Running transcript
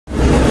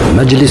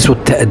مجلس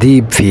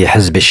التأديب في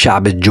حزب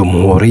الشعب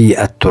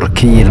الجمهوري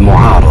التركي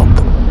المعارض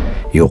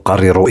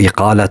يقرر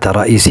إقالة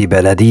رئيس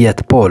بلدية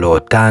بولو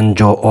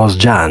تانجو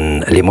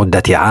اوزجان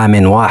لمدة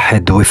عام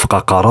واحد وفق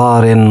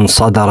قرار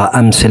صدر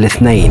أمس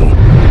الاثنين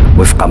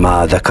وفق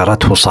ما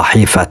ذكرته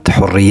صحيفة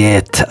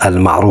حرييت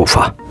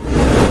المعروفة.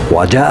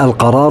 وجاء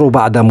القرار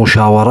بعد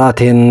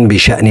مشاورات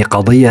بشأن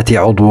قضية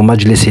عضو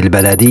مجلس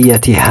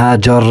البلدية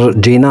هاجر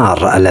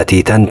جينار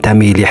التي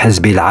تنتمي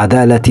لحزب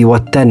العدالة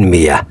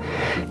والتنمية،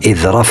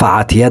 إذ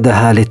رفعت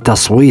يدها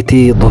للتصويت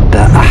ضد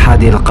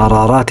أحد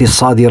القرارات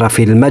الصادرة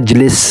في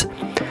المجلس،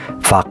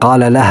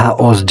 فقال لها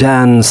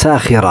أوزجان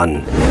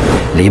ساخرا: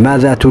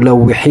 لماذا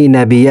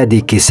تلوحين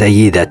بيدك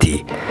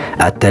سيدتي؟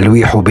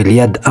 التلويح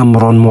باليد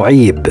أمر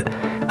معيب،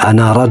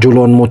 أنا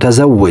رجل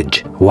متزوج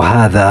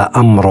وهذا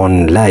أمر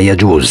لا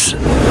يجوز.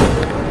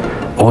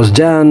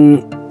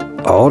 أوزجان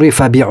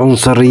عرف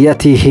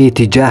بعنصريته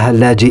تجاه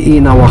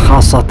اللاجئين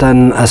وخاصة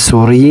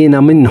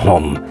السوريين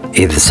منهم،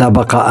 إذ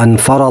سبق أن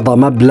فرض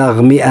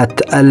مبلغ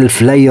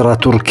 100,000 ليرة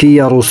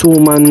تركية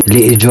رسوما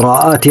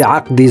لإجراءات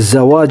عقد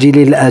الزواج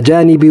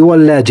للأجانب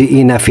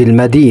واللاجئين في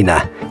المدينة،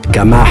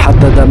 كما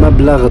حدد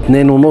مبلغ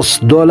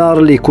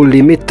 $2.5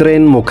 لكل متر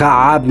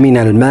مكعب من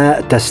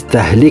الماء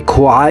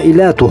تستهلكه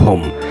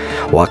عائلاتهم.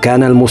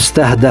 وكان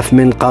المستهدف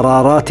من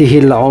قراراته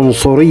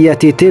العنصرية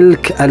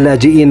تلك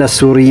اللاجئين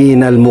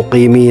السوريين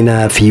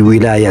المقيمين في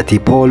ولاية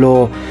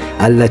بولو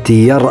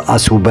التي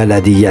يرأس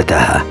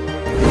بلديتها.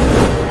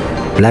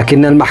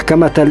 لكن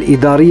المحكمة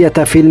الإدارية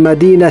في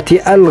المدينة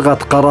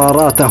ألغت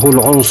قراراته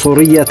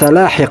العنصرية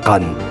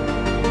لاحقا،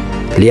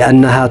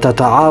 لأنها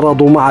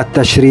تتعارض مع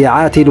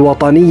التشريعات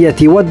الوطنية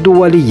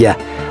والدولية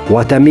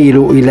وتميل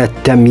إلى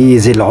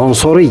التمييز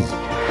العنصري،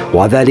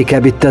 وذلك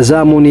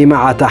بالتزامن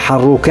مع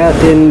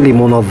تحركات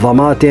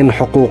لمنظمات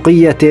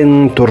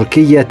حقوقية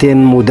تركية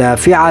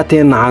مدافعة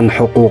عن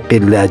حقوق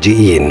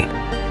اللاجئين.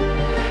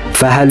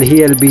 فهل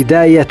هي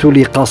البداية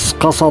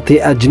لقصقصة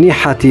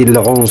أجنحة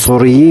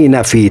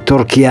العنصريين في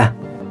تركيا؟